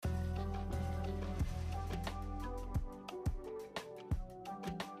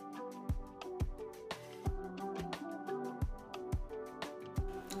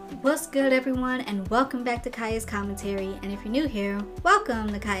What's good, everyone, and welcome back to Kaya's Commentary. And if you're new here,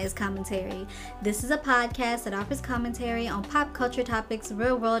 welcome to Kaya's Commentary. This is a podcast that offers commentary on pop culture topics,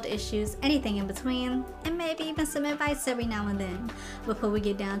 real world issues, anything in between, and maybe even some advice every now and then. Before we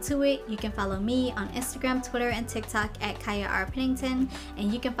get down to it, you can follow me on Instagram, Twitter, and TikTok at Kaya R. Pennington,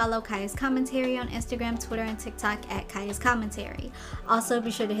 and you can follow Kaya's Commentary on Instagram, Twitter, and TikTok at Kaya's Commentary. Also, be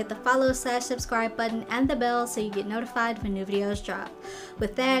sure to hit the follow/subscribe button and the bell so you get notified when new videos drop.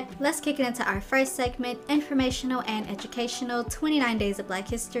 With that, let's kick it into our first segment, informational and educational 29 Days of Black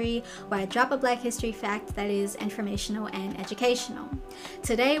History, where I drop a Black history fact that is informational and educational.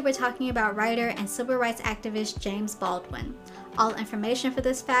 Today, we're talking about writer and civil rights activist James Baldwin. All information for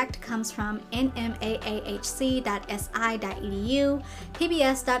this fact comes from nmaahc.si.edu,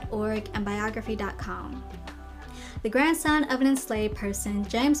 pbs.org, and biography.com. The grandson of an enslaved person,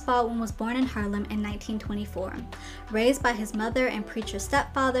 James Baldwin was born in Harlem in 1924. Raised by his mother and preacher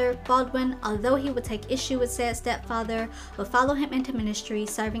stepfather, Baldwin, although he would take issue with said stepfather, would follow him into ministry,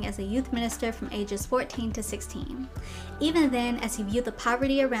 serving as a youth minister from ages 14 to 16. Even then, as he viewed the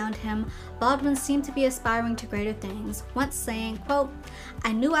poverty around him, Baldwin seemed to be aspiring to greater things, once saying, quote,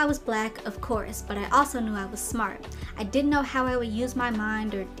 "I knew I was black, of course, but I also knew I was smart. I didn't know how I would use my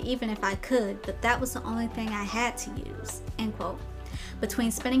mind, or even if I could, but that was the only thing I had to use," end quote.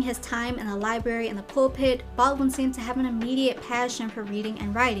 Between spending his time in the library and the pulpit, Baldwin seemed to have an immediate passion for reading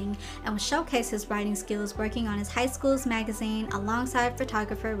and writing, and would showcase his writing skills working on his high school's magazine alongside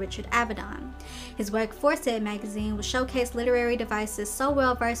photographer Richard Avedon. His work for said magazine would showcase literary devices so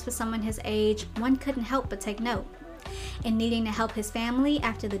well versed for someone his age, one couldn't help but take note. In needing to help his family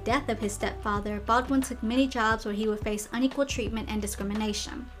after the death of his stepfather, Baldwin took many jobs where he would face unequal treatment and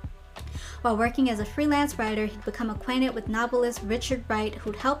discrimination. While working as a freelance writer, he'd become acquainted with novelist Richard Wright,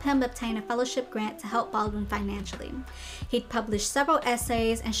 who'd help him obtain a fellowship grant to help Baldwin financially. He'd published several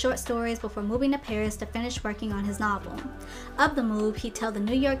essays and short stories before moving to Paris to finish working on his novel. Of the move, he'd tell the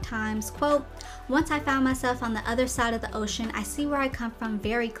New York Times, quote, "Once I found myself on the other side of the ocean, I see where I come from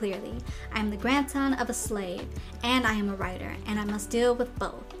very clearly. I am the grandson of a slave, and I am a writer, and I must deal with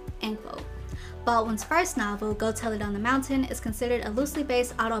both," end quote. Baldwin's first novel, Go Tell It on the Mountain, is considered a loosely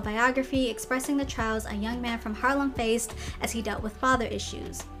based autobiography expressing the trials a young man from Harlem faced as he dealt with father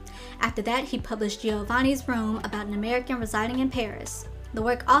issues. After that, he published Giovanni's Room, about an American residing in Paris. The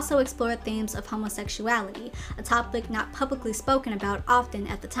work also explored themes of homosexuality, a topic not publicly spoken about often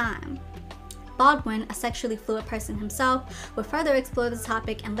at the time. Baldwin, a sexually fluid person himself, would further explore the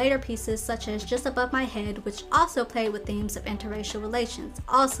topic in later pieces such as Just Above My Head, which also played with themes of interracial relations,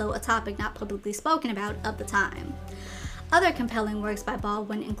 also a topic not publicly spoken about of the time. Other compelling works by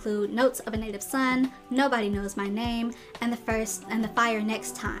Baldwin include Notes of a Native Son, Nobody Knows My Name, and The Fire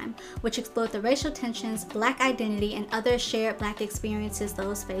Next Time, which explored the racial tensions, Black identity, and other shared Black experiences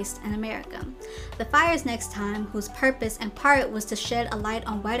those faced in America. The Fire's Next Time, whose purpose in part was to shed a light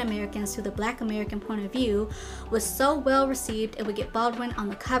on white Americans through the Black American point of view, was so well received it would get Baldwin on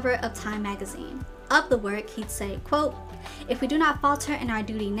the cover of Time magazine. Of the work, he'd say, quote, "If we do not falter in our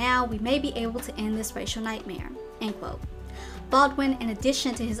duty now, we may be able to end this racial nightmare," end quote. Baldwin, in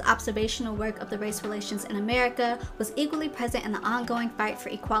addition to his observational work of the race relations in America, was equally present in the ongoing fight for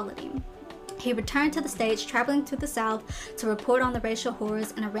equality. He returned to the States, traveling through the South to report on the racial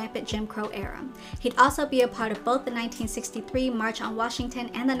horrors in a rampant Jim Crow era. He'd also be a part of both the 1963 March on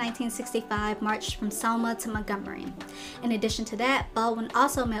Washington and the 1965 March from Selma to Montgomery. In addition to that, Baldwin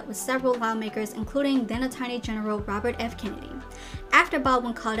also met with several lawmakers, including then Attorney General Robert F. Kennedy. After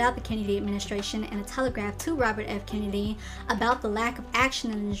Baldwin called out the Kennedy administration in a telegraph to Robert F. Kennedy about the lack of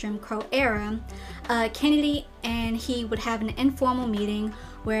action in the Jim Crow era, Kennedy and he would have an informal meeting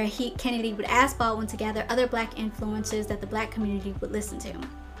where Kennedy would ask Baldwin to gather other Black influencers that the Black community would listen to.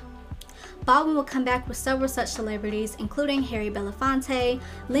 Baldwin would come back with several such celebrities, including Harry Belafonte,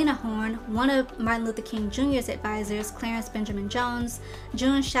 Lena Horne, one of Martin Luther King Jr.'s advisors, Clarence Benjamin Jones,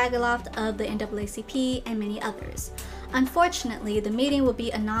 June Shagaloft of the NAACP, and many others. Unfortunately, the meeting would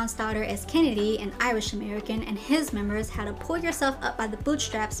be a non-starter as Kennedy, an Irish American, and his members had a pull yourself up by the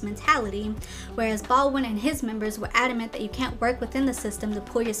bootstraps mentality, whereas Baldwin and his members were adamant that you can't work within the system to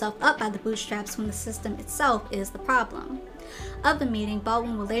pull yourself up by the bootstraps when the system itself is the problem. Of the meeting,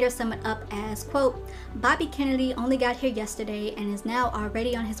 Baldwin will later sum it up as, quote, "Bobby Kennedy only got here yesterday and is now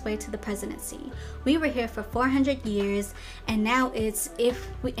already on his way to the presidency. We were here for 400 years, and now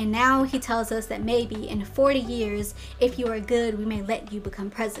he tells us that maybe in 40 years, if you are good, we may let you become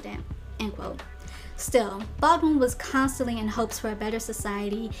president," end quote. Still, Baldwin was constantly in hopes for a better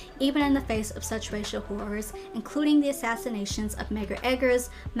society, even in the face of such racial horrors, including the assassinations of Medgar Evers,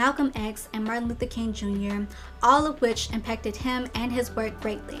 Malcolm X, and Martin Luther King Jr., all of which impacted him and his work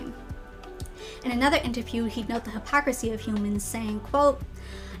greatly. In another interview, he'd note the hypocrisy of humans, saying, quote,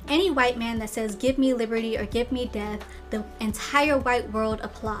 "Any white man that says, 'Give me liberty' or 'Give me death,' the entire white world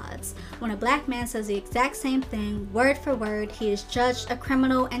applauds. When a black man says the exact same thing, word for word, he is judged a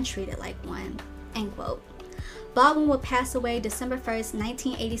criminal and treated like one." End quote. Baldwin would pass away December 1st,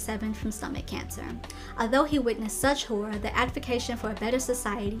 1987 from stomach cancer. Although he witnessed such horror, the advocacy for a better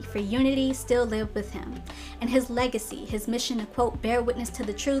society, for unity, still lived with him. And his legacy, his mission to, quote, "bear witness to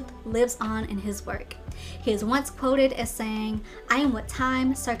the truth," lives on in his work. He is once quoted as saying, "I am what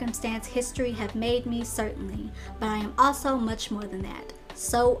time, circumstance, history have made me, certainly, but I am also much more than that.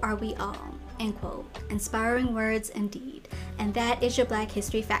 So are we all." End quote. Inspiring words indeed. And that is your Black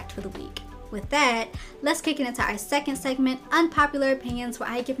History Fact for the week. With that, let's kick it into our second segment, Unpopular Opinions, where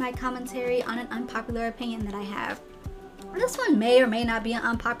I give my commentary on an unpopular opinion that I have. This one may or may not be an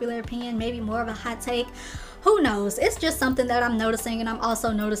unpopular opinion, maybe more of a hot take. Who knows? It's just something that I'm noticing, and I'm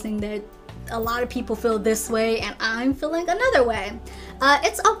also noticing that a lot of people feel this way and I'm feeling another way.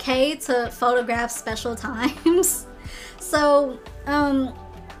 It's okay to photograph special times. So,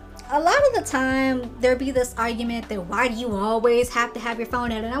 a lot of the time there'll be this argument that why do you always have to have your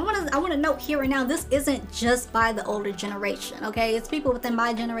phone out? And I want to note here and now, this isn't just by the older generation, okay? It's people within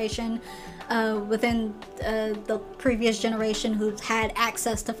my generation, within the previous generation who've had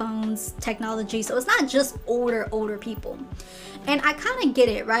access to phones, technology. So it's not just older people. And I kind of get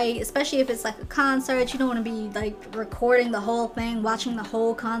it, right? Especially if it's like a concert, you don't want to be like recording the whole thing, watching the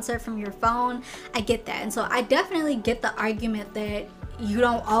whole concert from your phone. I get that. And so I definitely get the argument that you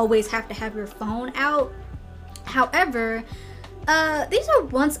don't always have to have your phone out. However, these are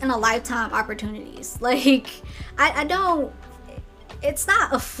once in a lifetime opportunities. Like, I don't, it's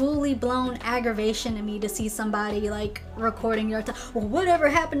not a fully blown aggravation to me to see somebody like recording your time. Well, whatever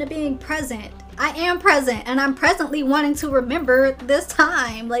happened to being present? I am present, and I'm presently wanting to remember this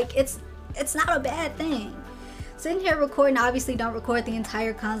time. Like, it's not a bad thing. Sitting here recording, obviously don't record the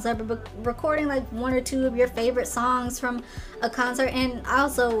entire concert, but recording like one or two of your favorite songs from a concert. And I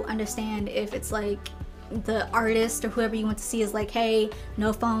also understand if it's like the artist or whoever you want to see is like, hey,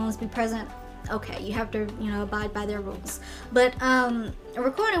 no phones, be present. Okay, you have to, abide by their rules. But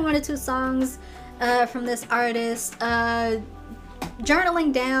recording one or two songs from this artist,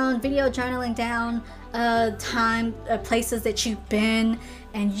 journaling down, video journaling down time, places that you've been,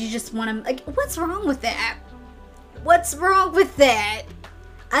 and you just want to, like, what's wrong with that? What's wrong with that?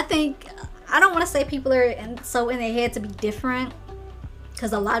 I don't want to say people are so in their head to be different,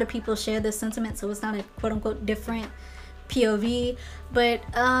 because a lot of people share this sentiment, so it's not a quote-unquote different POV, but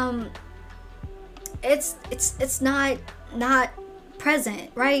it's not present,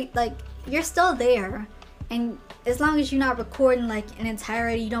 right? Like, you're still there, and as long as you're not recording like an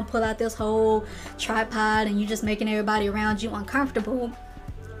entirety, you don't pull out this whole tripod and you're just making everybody around you uncomfortable,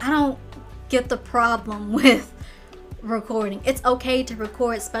 I don't get the problem with recording. It's okay to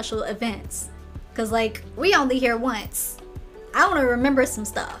record special events, because like, we only here once. I want to remember some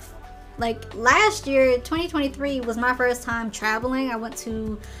stuff. Like, last year, 2023 was my first time traveling. I went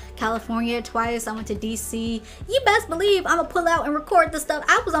to California twice. I went to DC. You best believe I'm gonna pull out and record the stuff.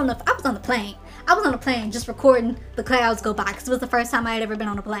 I was on the plane. I was on the plane just recording the clouds go by, because it was the first time I had ever been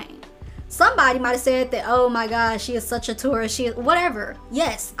on a plane. Somebody might have said that, oh my gosh, she is such a tourist, she is whatever.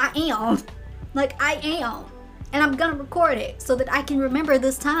 Yes, I am. Like, I am. And I'm gonna record it so that I can remember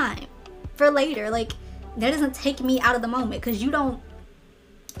this time for later. Like, that doesn't take me out of the moment, because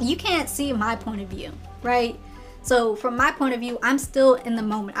you can't see my point of view, right? So from my point of view, I'm still in the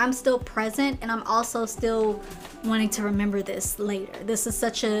moment. I'm still present, and I'm also still wanting to remember this later. This is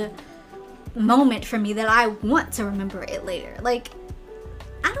such a moment for me that I want to remember it later. Like,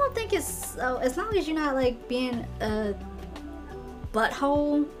 I don't think it's so, as long as you're not like being a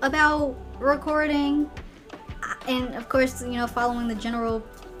butthole about recording, and of course, following the general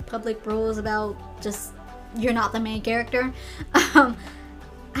public rules about just you're not the main character,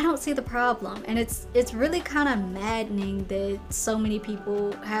 I don't see the problem. And it's really kind of maddening that so many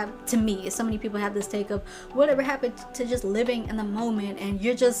people have this take of whatever happened to just living in the moment, and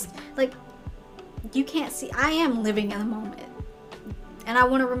you're just like, you can't see. I am living in the moment, and I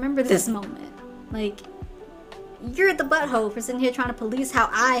want to remember this moment. Like, you're the butthole for sitting here trying to police how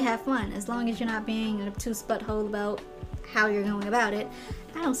I have fun. As long as you're not being an obtuse butthole about how you're going about it,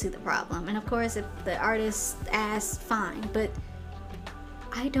 I don't see the problem. And of course, if the artist asks, fine, but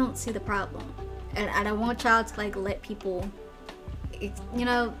I don't see the problem. And I want y'all to like let people you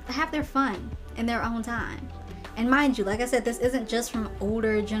know, have their fun in their own time. And mind you, like I said, this isn't just from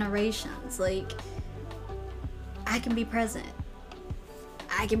older generations. Like, I can be present.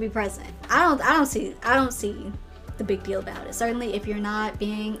 I can be present. I don't see the big deal about it. Certainly if you're not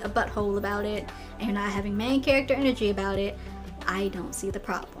being a butthole about it and you're not having main character energy about it, I don't see the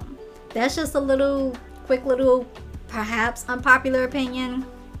problem. That's just a quick little perhaps unpopular opinion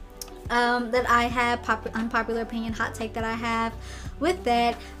that I have, unpopular opinion, hot take that I have. With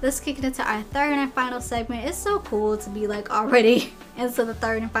that, let's kick it into our third and final segment. It's so cool to be like already into the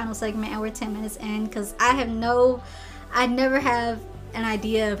third and final segment and we're 10 minutes in, because I never have an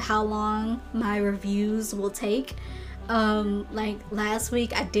idea of how long my reviews will take. Like last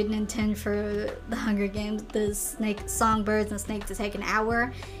week I didn't intend for the Hunger Games, the Songbirds and Snake to take an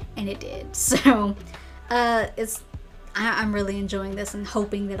hour, and it did. So I'm really enjoying this and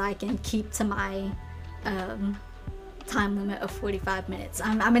hoping that I can keep to my time limit of 45 minutes.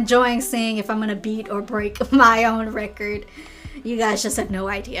 I'm enjoying seeing if I'm gonna beat or break my own record. You guys just have no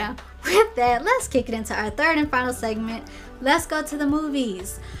idea. With that, let's kick it into our third and final segment. Let's go to the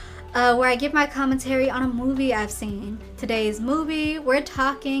movies, where I give my commentary on a movie I've seen. Today's movie, we're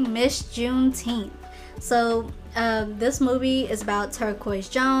talking Miss Juneteenth. So this movie is about Turquoise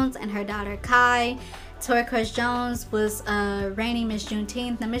Jones and her daughter Kai. Turquoise Jones was reigning Miss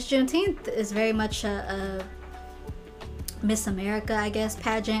Juneteenth. Now Miss Juneteenth is very much a Miss America, I guess,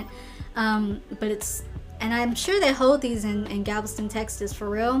 pageant, but it's, and I'm sure they hold these in Galveston, Texas for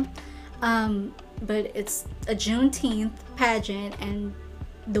real, but it's a Juneteenth pageant, and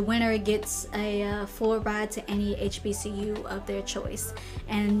the winner gets a full ride to any HBCU of their choice,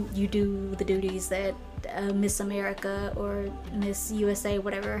 and you do the duties that Miss America or Miss USA,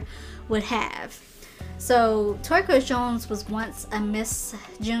 whatever, would have. So Turquoise Jones was once a Miss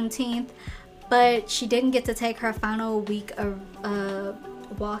Juneteenth, but she didn't get to take her final week of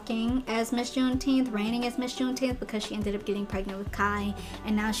walking as Miss Juneteenth, reigning as Miss Juneteenth, because she ended up getting pregnant with Kai,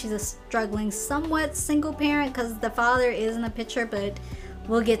 and now she's a struggling, somewhat single parent because the father is in the picture, but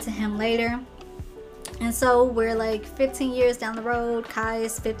we'll get to him later. And so we're like 15 years down the road. Kai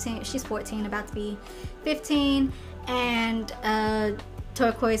is 15, she's 14, about to be 15, and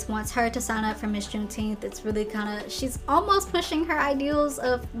Turquoise wants her to sign up for Miss Juneteenth. It's really kind of, she's almost pushing her ideals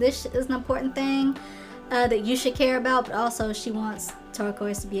of this is an important thing that you should care about, but also she wants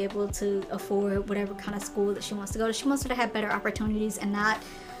Turquoise to be able to afford whatever kind of school that she wants to go to. She wants her to have better opportunities and not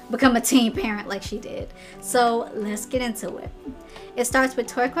become a teen parent like she did. So let's get into it. It starts with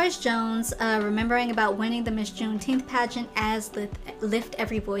Turquoise Jones remembering about winning the Miss Juneteenth pageant as the Lift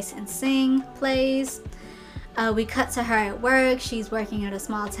Every Voice and Sing plays. We cut to her at work. She's working at a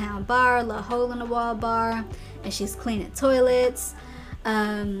small town bar, La Hole in the Wall bar, and she's cleaning toilets.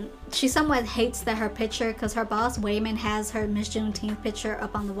 She somewhat hates that her picture, because her boss Wayman has her Miss Juneteenth picture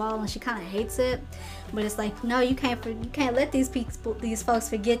up on the wall, and she kind of hates it. But it's like, no, you can't let these folks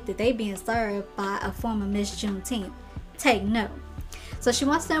forget that they being served by a former Miss Juneteenth. Take note. So she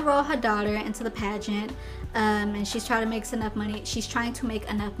wants to enroll her daughter into the pageant, and she's trying to make enough money. She's trying to make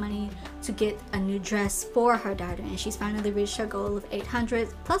enough money to get a new dress for her daughter, and she's finally reached her goal of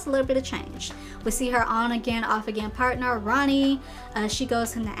 $800 plus a little bit of change. We see her on again, off again partner Ronnie. She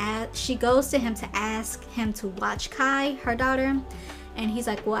goes to him to ask him to watch Kai, her daughter, and he's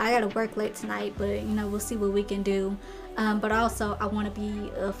like, well, I gotta work late tonight, but you know, we'll see what we can do. But also, I want to be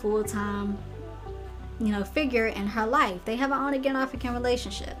a full-time, you know, figure in her life. They have an on again, off again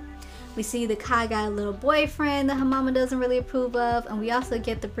relationship. We see that Kai got a little boyfriend that her mama doesn't really approve of, and we also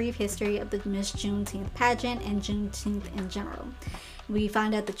get the brief history of the Miss Juneteenth pageant and Juneteenth in general. We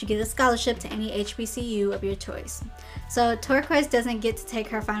find out that you get a scholarship to any HBCU of your choice. So Turquoise doesn't get to take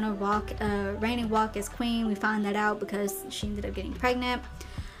her final walk, reigning walk as queen. We find that out because she ended up getting pregnant.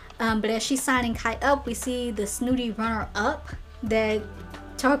 But as she's signing Kai up, we see the snooty runner-up that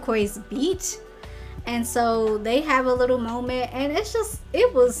Turquoise beat. And so they have a little moment, and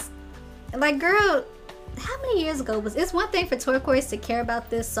it was like, girl, how many years ago was it's one thing for Turquoise to care about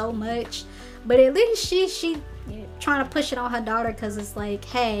this so much, but at least she trying to push it on her daughter, because it's like,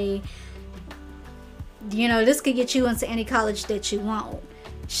 hey, you know, this could get you into any college that you want.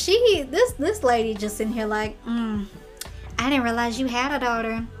 This lady just in here like, I didn't realize you had a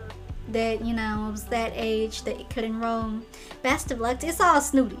daughter that, you know, was that age that could enroll. Best of luck. It's all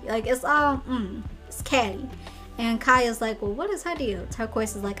snooty, like it's all it's catty. And Kaya's like, well, what is her deal?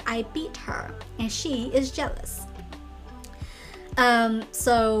 Turquoise is like, I beat her, and she is jealous.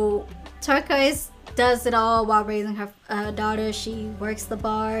 So Turquoise does it all while raising her daughter. She works the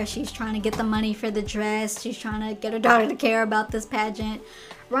bar. She's trying to get the money for the dress. She's trying to get her daughter to care about this pageant.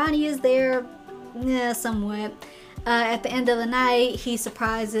 Ronnie is there, yeah, somewhat. At the end of the night, he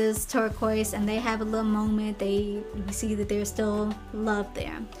surprises Turquoise, and they have a little moment. We see that there's still love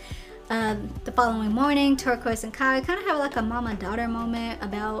there. The following morning, Turquoise and Kai kind of have like a mama-daughter moment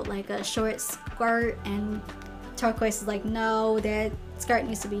about like a short skirt, and Turquoise is like, no, that skirt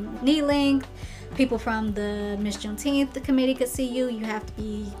needs to be knee length. People from the Miss Juneteenth committee could see you. You have to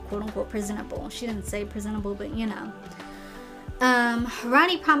be quote-unquote presentable. She didn't say presentable, but you know.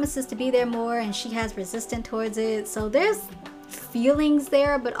 Ronnie promises to be there more, and she has resistance towards it. So there's feelings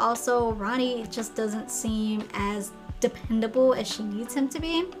there, but also Ronnie just doesn't seem as dependable as she needs him to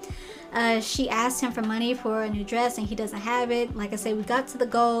be. She asked him for money for a new dress, and he doesn't have it. Like I said, we got to the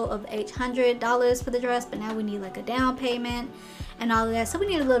goal of $800 for the dress, but now we need like a down payment and all of that. So we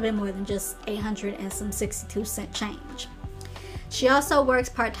need a little bit more than just 800 and some 62-cent change. She also works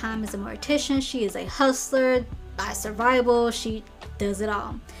part-time as a mortician. She is a hustler by survival. She does it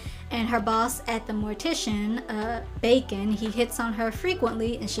all. And her boss at the mortician, Bacon, he hits on her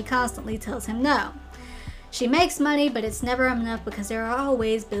frequently, and she constantly tells him no. She makes money, but it's never enough because there are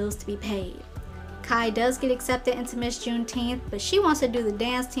always bills to be paid. Kai does get accepted into Miss Juneteenth, but she wants to do the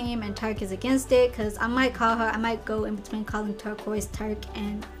dance team, and Turk is against it, because I might go in between calling Turquoise Turk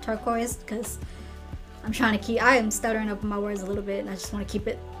and Turquoise, because I am stuttering over my words a little bit, and I just want to keep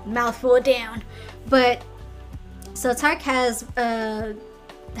it mouthful down. But, so Turk has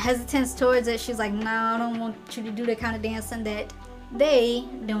hesitance towards it. She's like, no, I don't want you to do the kind of dancing that they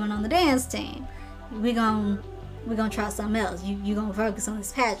doing on the dance team. We're gonna try something else. You gonna focus on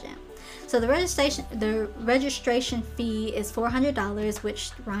this pageant. So the registration fee is $400,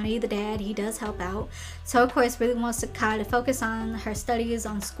 which Ronnie, the dad, he does help out. Turquoise really wants Kai to focus on her studies,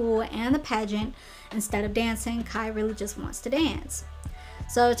 on school, and the pageant instead of dancing. Kai really just wants to dance.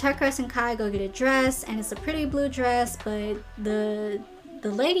 So Turquoise and Kai go get a dress, and it's a pretty blue dress, but the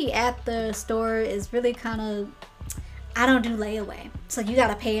lady at the store is really kind of, I don't do layaway, so you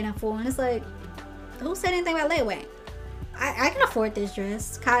gotta pay it in full. And it's like, who said anything about layaway? I can afford this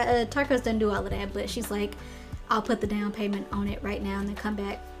dress. Turquoise doesn't do all of that, but she's like, I'll put the down payment on it right now and then come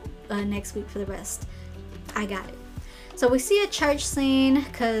back next week for the rest. I got it. So we see a church scene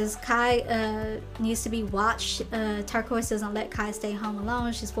because Kai needs to be watched. Turquoise doesn't let Kai stay home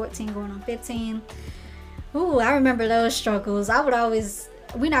alone. She's 14 going on 15. Ooh, I remember those struggles.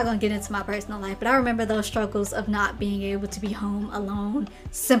 We're not going to get into my personal life, but I remember those struggles of not being able to be home alone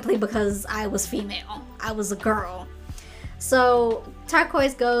simply because I was female. I was a girl. So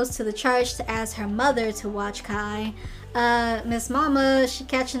Turquoise goes to the church to ask her mother to watch Kai. Miss Mama, she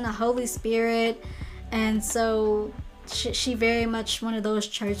catching the Holy Spirit, and so she very much one of those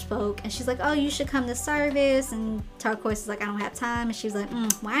church folk, and she's like, oh, you should come to service. And Turquoise is like, I don't have time. And she's like, well,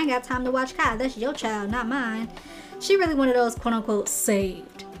 I ain't got time to watch Kai. That's your child, not mine. She really one of those quote-unquote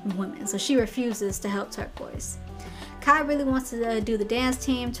saved women, so she refuses to help Turquoise. Kai really wants to do the dance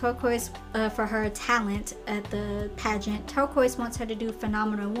team. Turquoise, for her talent at the pageant, Turquoise wants her to do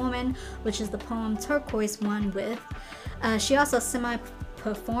Phenomenal Woman, which is the poem Turquoise won with. She also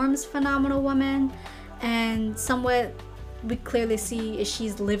semi-performs Phenomenal Woman, and somewhat we clearly see is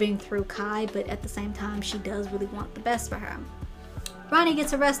she's living through Kai, but at the same time she does really want the best for her. Ronnie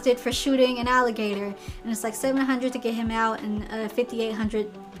gets arrested for shooting an alligator, and it's like $700 to get him out and $5,800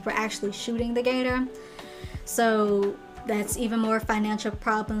 for actually shooting the gator. So that's even more financial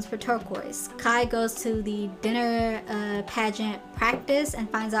problems for Turquoise. Kai goes to the dinner pageant practice and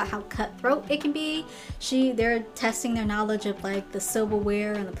finds out how cutthroat it can be. They're testing their knowledge of like the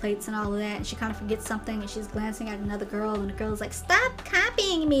silverware and the plates and all of that, and she kind of forgets something, and she's glancing at another girl, and the girl's like, stop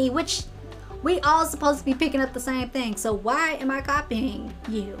copying me, which we all supposed to be picking up the same thing, so why am I copying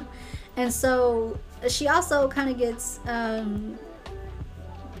you? And so she also kind of gets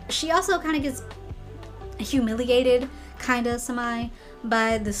humiliated, kind of semi,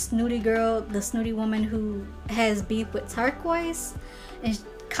 by the snooty woman who has beef with Turquoise. And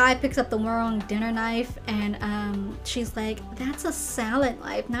Kai picks up the wrong dinner knife, and she's like, that's a salad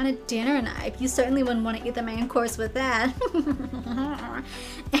knife, not a dinner knife. You certainly wouldn't want to eat the main course with that.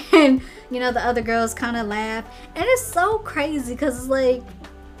 And you know, the other girls kind of laugh, and it's so crazy because it's like,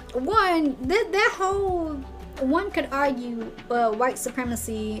 one could argue white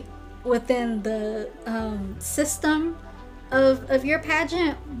supremacy within the system of your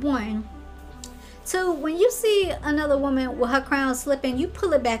pageant. One. So when you see another woman with her crown slipping, you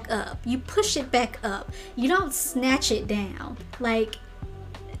pull it back up. You push it back up. You don't snatch it down. Like,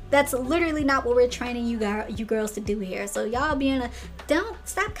 that's literally not what we're training you girls to do here. So y'all don't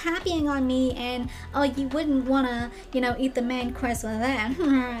stop copying on me, and oh, you wouldn't want to, you know, eat the main course with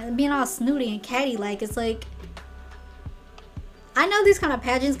that. Being all snooty and catty like. It's like, I know these kind of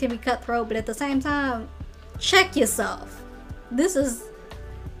pageants can be cutthroat, but at the same time, check yourself.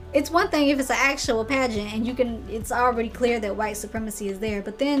 It's one thing if it's an actual pageant and it's already clear that white supremacy is there,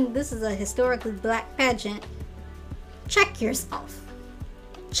 but then this is a historically black pageant. Check yourself.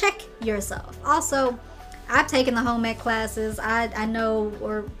 Check yourself. Also, I've taken the home ec classes. I know,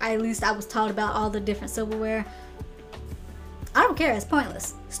 or at least I was taught about all the different silverware. I don't care. It's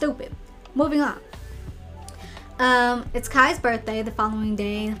pointless. Stupid. Moving on. It's Kai's birthday the following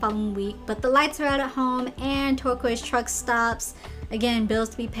week, but the lights are out at home and Turquoise truck stops. Again, bills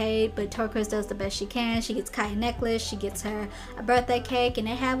to be paid, but Turquoise does the best she can. She gets Kai a necklace, she gets her a birthday cake, and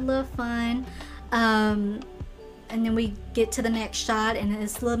they have a little fun. And then we get to the next shot, and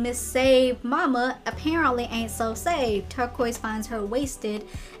this little Miss Saved mama apparently ain't so saved. Turquoise finds her wasted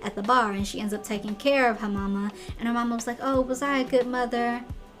at the bar, and she ends up taking care of her mama. And her mama was like, "Oh, was I a good mother?"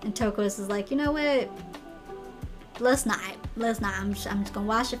 And Turquoise is like, "You know what? Let's not. I'm just gonna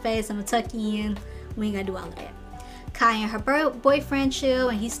wash your face. I'm gonna tuck you in. We ain't gotta do all of that." Kai and her boyfriend chill,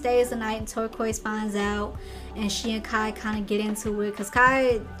 and he stays the night, and Turquoise finds out, and she and Kai kind of get into it because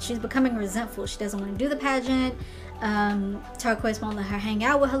Kai, she's becoming resentful. She doesn't want to do the pageant. Turquoise won't let her hang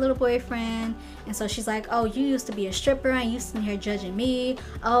out with her little boyfriend, and so she's like, "Oh, you used to be a stripper and you sitting here judging me.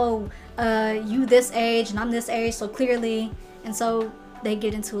 Oh, you this age and I'm this age, so clearly." And so they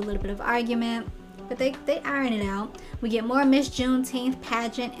get into a little bit of argument, but they iron it out. We get more Miss Juneteenth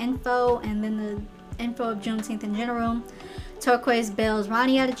pageant info, and then the info of Juneteenth in general. Turquoise bails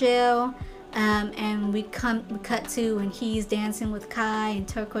Ronnie out of jail, and we cut to and he's dancing with Kai, and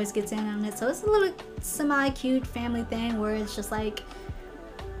Turquoise gets in on it. So it's a little semi-cute family thing where it's just like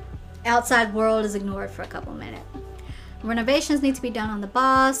outside world is ignored for a couple minutes. Renovations need to be done on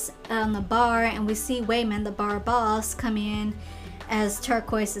the bar, and we see Wayman, the bar boss, come in as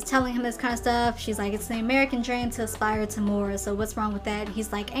Turquoise is telling him this kind of stuff. She's like, "It's the American dream to aspire to more, so what's wrong with that?"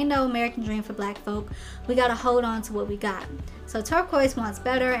 He's like, "Ain't no American dream for black folk. We gotta hold on to what we got." So Turquoise wants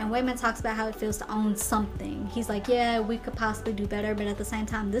better, and Wayman talks about how it feels to own something. He's like, "Yeah, we could possibly do better, but at the same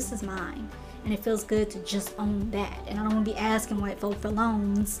time, this is mine, and it feels good to just own that, and I don't want to be asking white folk for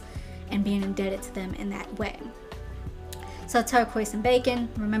loans and being indebted to them in that way." So Turquoise and Bacon,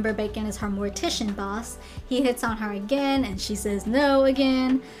 remember Bacon is her mortician boss, he hits on her again and she says no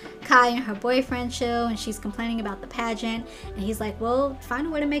again. Kai and her boyfriend chill, and she's complaining about the pageant, and he's like, "Well, find a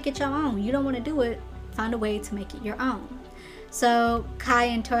way to make it your own. You don't want to do it, find a way to make it your own." So Kai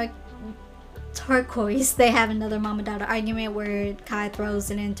and Turquoise, they have another mama-daughter argument where Kai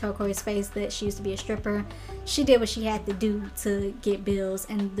throws it in Turquoise's face that she used to be a stripper. She did what she had to do to get bills,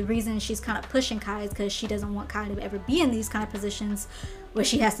 and the reason she's kind of pushing Kai is because she doesn't want Kai to ever be in these kind of positions where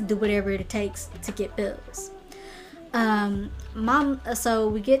she has to do whatever it takes to get bills. So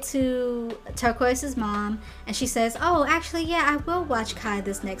we get to Turquoise's mom, and she says, "Oh, actually, yeah, I will watch Kai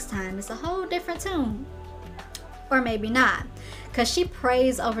this next time. It's a whole different tune." Or maybe not, because she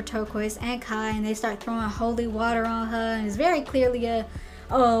prays over Turquoise and Kai, and they start throwing holy water on her, and it's very clearly a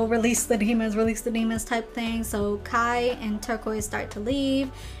release the demons type thing. So Kai and Turquoise start to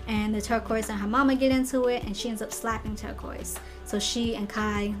leave, and the Turquoise and her mama get into it, and she ends up slapping Turquoise. So she and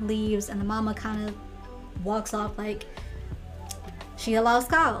Kai leaves, and the mama kind of walks off like she a lost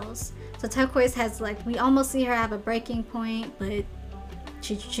cause. So Turquoise has, like, we almost see her have a breaking point, but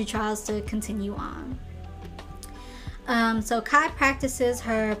she tries to continue on. So Kai practices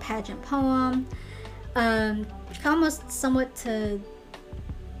her pageant poem, almost somewhat to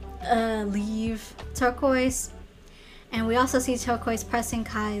leave Turquoise. And we also see Turquoise pressing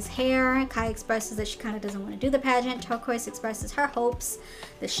Kai's hair. Kai expresses that she kind of doesn't want to do the pageant. Turquoise expresses her hopes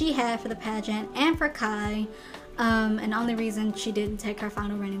that she had for the pageant and for Kai. And the only reason she didn't take her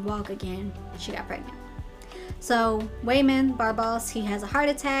final running walk again, she got pregnant. So Wayman, bar boss, he has a heart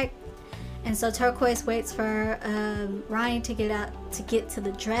attack. And so Turquoise waits for Ronnie to get to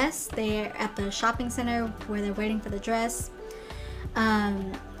the dress. They're at the shopping center where they're waiting for the dress.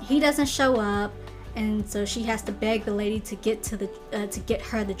 He doesn't show up, and so she has to beg the lady to get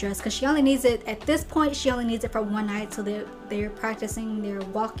her the dress, because she only needs it at this point. She only needs it for one night, so they're practicing their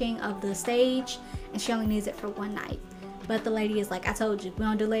walking of the stage, and she only needs it for one night. But the lady is like, "I told you, we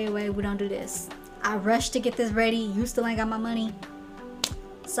don't do layaway, we don't do this. I rushed to get this ready. You still ain't got my money.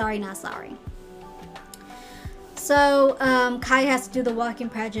 Sorry, not sorry." So Kai has to do the walking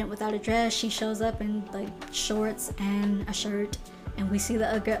pageant without a dress. She shows up in like shorts and a shirt, and we see the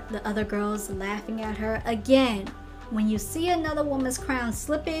other girls laughing at her. Again, when you see another woman's crown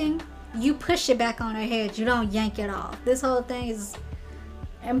slipping, you push it back on her head. You don't yank it off. This whole thing is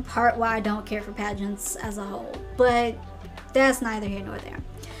in part why I don't care for pageants as a whole, but that's neither here nor there.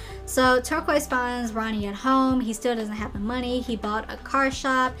 So Turquoise finds Ronnie at home. He still doesn't have the money. He bought a car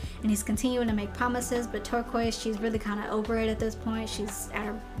shop and he's continuing to make promises, but Turquoise, she's really kind of over it at this point. She's at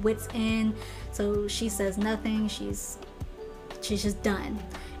her wits end, so she says nothing. She's just done.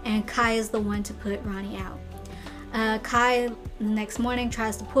 And Kai is the one to put Ronnie out. Kai the next morning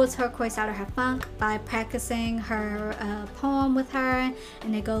tries to pull Turquoise out of her funk by practicing her poem with her,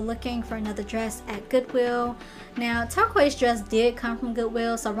 and they go looking for another dress at Goodwill. Now Turquoise's dress did come from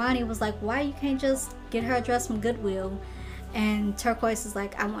Goodwill, so Ronnie was like, why you can't just get her a dress from Goodwill? And Turquoise is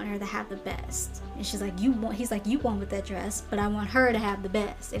like, I want her to have the best. And she's like, he's like, you won with that dress, but I want her to have the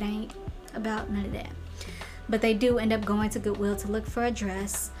best. It ain't about none of that. But they do end up going to Goodwill to look for a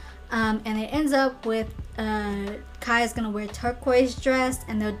dress. And it ends up with Kai is gonna wear Turquoise dress,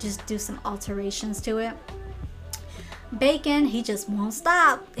 and they'll just do some alterations to it. Bacon, he just won't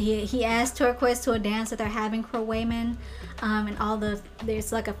stop. He asked Turquoise to a dance that they're having for Wayman, and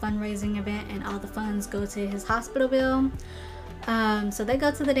there's like a fundraising event, and all the funds go to his hospital bill. So they go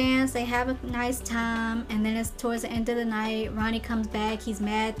to the dance, they have a nice time, and then it's towards the end of the night. Ronnie comes back. He's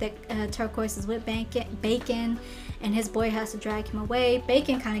mad that Turquoise is with Bacon, and his boy has to drag him away.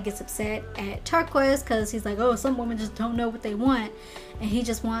 Bacon kind of gets upset at Turquoise because he's like, oh, some women just don't know what they want, and he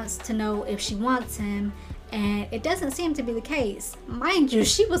just wants to know if she wants him, and it doesn't seem to be the case. Mind you,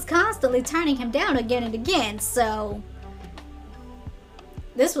 she was constantly turning him down again and again, so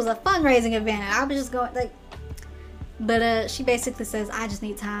this was a fundraising event. I was just going like, but she basically says, I just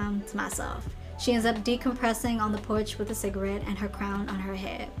need time to myself. She ends up decompressing on the porch with a cigarette and her crown on her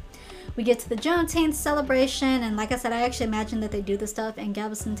head. We get to the Juneteenth celebration, and like I said, I actually imagine that they do the stuff in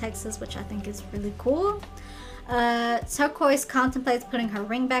Galveston, Texas, which I think is really cool. Turquoise contemplates putting her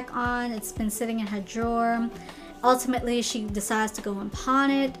ring back on. It's been sitting in her drawer. Ultimately, she decides to go and pawn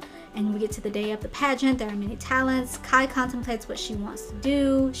it, and we get to the day of the pageant. There are many talents. Kai contemplates what she wants to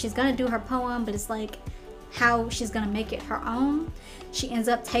do. She's gonna do her poem, but it's like how she's gonna make it her own. She ends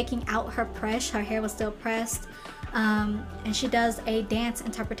up taking out her press. Her hair was still pressed. And she does a dance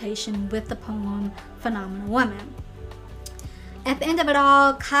interpretation with the poem Phenomenal Woman. At the end of it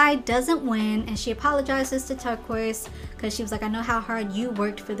all, Kai doesn't win, and she apologizes to Turquoise because she was like, I know how hard you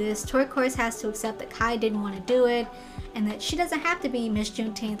worked for this. Turquoise has to accept that Kai didn't want to do it, and that she doesn't have to be Miss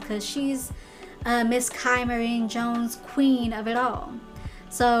Juneteenth because she's Miss Kai Marine Jones, queen of it all.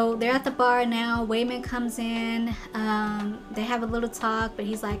 So they're at the bar now. Wayman comes in. They have a little talk, but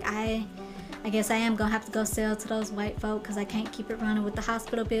he's like, I guess I am gonna have to go sell to those white folk because I can't keep it running with the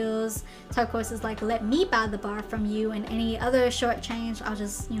hospital bills. Turquoise is like, let me buy the bar from you, and any other short change, I'll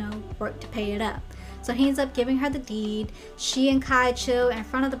just, work to pay it up. So he ends up giving her the deed. She and Kai chill in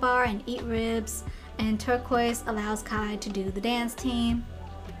front of the bar and eat ribs, and Turquoise allows Kai to do the dance team.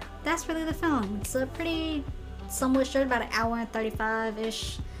 That's really the film. It's a pretty, somewhat short, about an hour and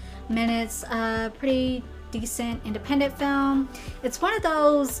 35-ish minutes. Pretty decent independent film. It's one of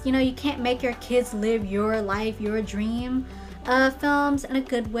those, you can't make your kids live your life, your dream films in a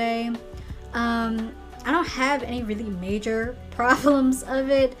good way. I don't have any really major problems of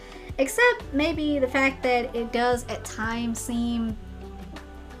it, except maybe the fact that it does at times seem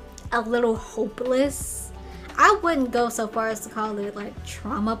a little hopeless. I wouldn't go so far as to call it like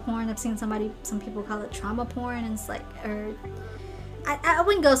trauma porn. I've seen some people call it trauma porn, and it's like, I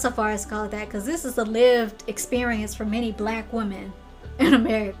wouldn't go so far as to call it that, because this is a lived experience for many black women in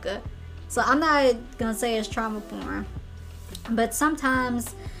America. So I'm not gonna say it's trauma porn, but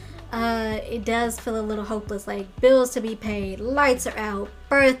sometimes it does feel a little hopeless, like bills to be paid, lights are out,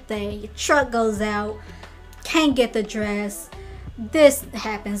 birthday, your truck goes out, can't get the dress, this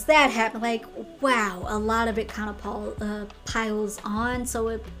happens, that happens. Like, wow, a lot of it kind of piles on,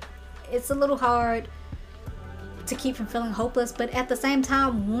 so it's a little hard to keep from feeling hopeless. But at the same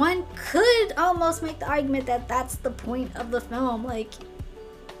time, one could almost make the argument that that's the point of the film. Like,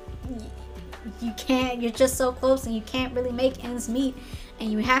 you're just so close and you can't really make ends meet,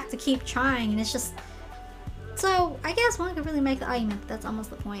 and you have to keep trying, and it's just, so I guess one could really make the argument that that's almost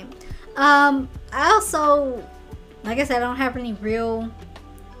the point. I also, like I said, I don't have any real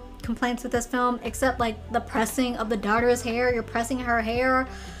complaints with this film, except like the pressing of the daughter's hair. You're pressing her hair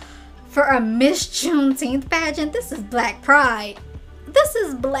for a Miss Juneteenth pageant. This is Black Pride. This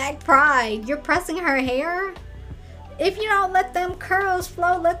is Black Pride. You're pressing her hair? If you don't let them curls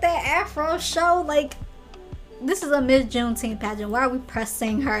flow, let that afro show, like, this is a Miss Juneteenth pageant. Why are we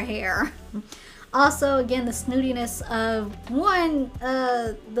pressing her hair? Also, again, the snootiness of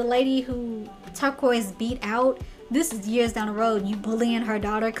the lady who Turquoise beat out. This is years down the road. You bullying her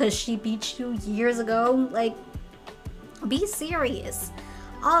daughter because she beat you years ago. Like, be serious.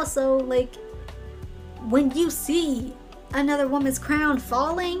 Also, like, when you see another woman's crown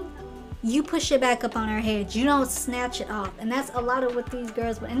falling, you push it back up on her head. You don't snatch it off. And that's a lot of what these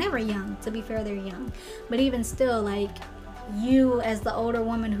girls, and they were young, to be fair, they're young. But even still, like, you as the older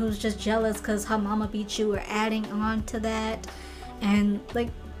woman who's just jealous because her mama beat you, are adding on to that. And like,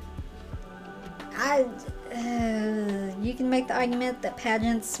 you can make the argument that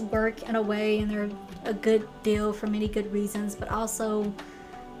pageants work in a way and they're a good deal for many good reasons, but also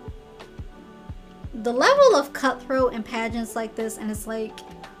the level of cutthroat in pageants like this, and it's like,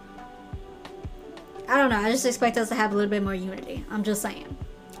 I don't know, I just expect us to have a little bit more unity. I'm just saying.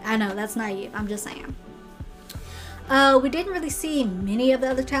 I know that's naive. I'm just saying. We didn't really see many of the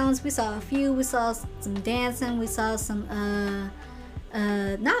other talents. We saw a few. We saw some dancing. We saw some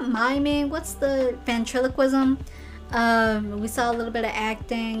not miming. What's the ventriloquism? We saw a little bit of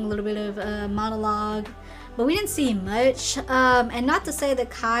acting, a little bit of monologue, but we didn't see much. And not to say that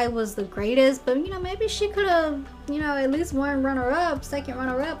Kai was the greatest, but you know, maybe she could have, you know, at least won runner-up, second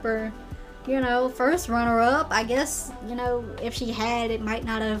runner-up, or you know, first runner-up. I guess, you know, if she had, it might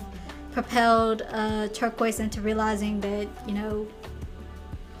not have propelled Turquoise into realizing that, you know,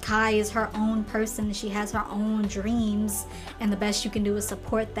 Kai is her own person. She has her own dreams, and the best you can do is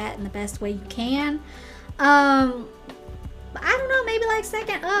support that in the best way you can. But I don't know, maybe like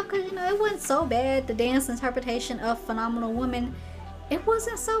second up, because you know, it wasn't so bad. The dance interpretation of Phenomenal Woman, it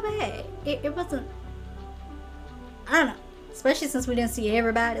wasn't so bad. It wasn't, I don't know, especially since we didn't see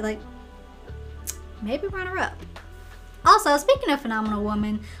everybody. Like, maybe runner up. Also, speaking of Phenomenal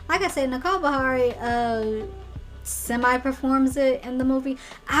Woman, like I said, Nicole Bahari semi-performs it in the movie.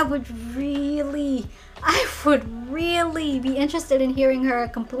 I would really be interested in hearing her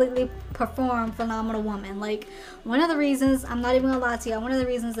completely perform Phenomenal Woman. Like, one of the reasons, I'm not even gonna lie to you, one of the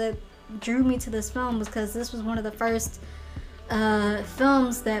reasons that drew me to this film was because this was one of the first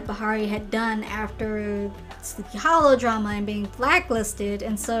films that Bahari had done after Sleepy Hollow drama and being blacklisted,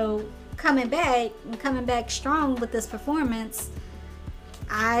 and so coming back strong with this performance.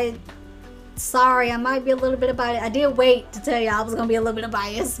 Sorry, I might be a little bit biased. I did wait to tell you I was gonna be a little bit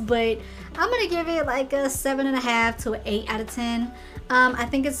biased, but I'm gonna give it like a 7.5 to an 8 out of 10. I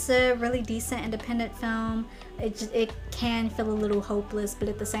think it's a really decent independent film. It can feel a little hopeless, but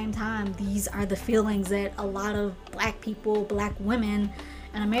at the same time, these are the feelings that a lot of black people, black women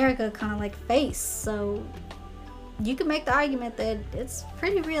in America kind of like face. So you can make the argument that it's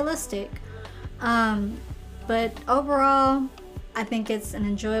pretty realistic. But overall, I think it's an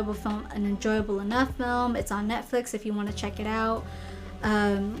enjoyable film, an enjoyable enough film. It's on Netflix if you want to check it out.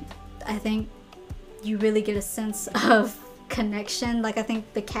 I think you really get a sense of connection. Like, I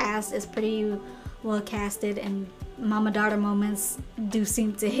think the cast is pretty well casted, and mama-daughter moments do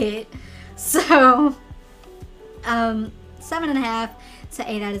seem to hit. So 7.5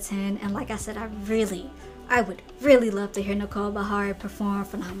 to 8 out of 10. And like I said, I would really love to hear Nicole Bahari perform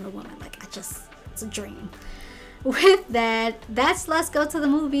Phenomenal Woman. Like, it's a dream. With that, that's Let's Go to the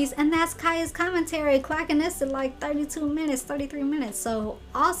Movies, and that's Kaya's commentary, clocking this at like 32 minutes, 33 minutes. So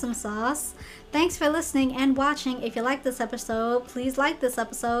awesome sauce. Thanks for listening and watching. If you like this episode, please like this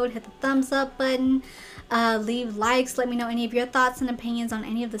episode, hit the thumbs up button, leave likes, let me know any of your thoughts and opinions on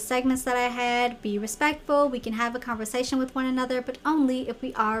any of the segments that I had. Be respectful. We can have a conversation with one another, but only if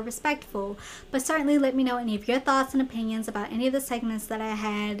we are respectful. But certainly let me know any of your thoughts and opinions about any of the segments that I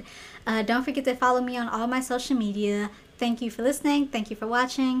had. Don't forget to follow me on all my social media. Thank you for listening. Thank you for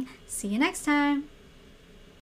watching. See you next time.